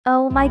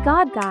Oh my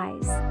god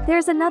guys,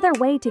 there's another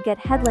way to get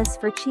headless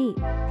for cheap.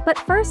 But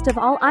first of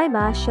all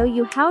I'ma show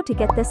you how to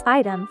get this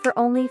item for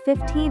only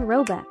 15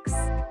 Robux.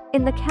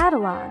 In the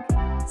catalog,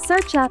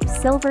 search up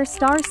Silver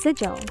Star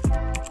Sigil.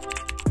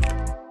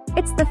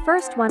 It's the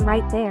first one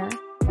right there.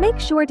 Make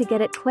sure to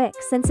get it quick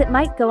since it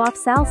might go off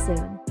sale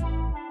soon.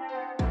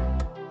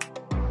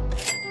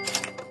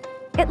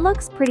 It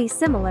looks pretty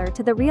similar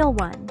to the real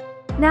one.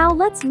 Now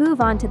let's move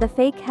on to the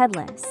fake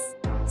headless.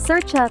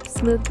 Search up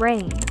Smooth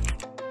Brain.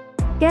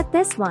 Get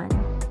this one.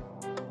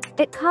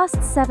 It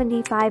costs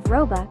 75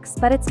 Robux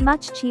but it's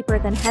much cheaper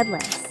than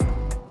headless.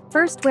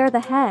 First wear the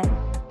head.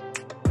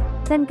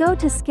 Then go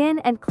to skin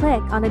and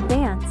click on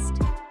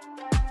advanced.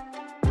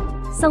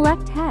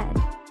 Select head.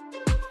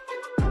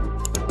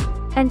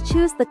 And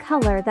choose the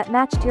color that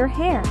matched your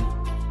hair.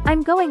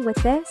 I'm going with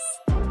this.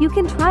 You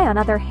can try on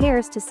other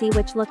hairs to see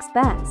which looks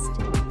best.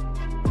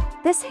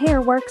 This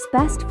hair works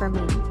best for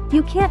me.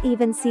 You can't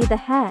even see the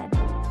head.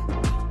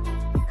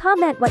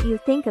 Comment what you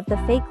think of the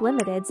fake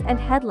limiteds and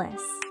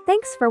headless.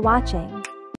 Thanks for watching.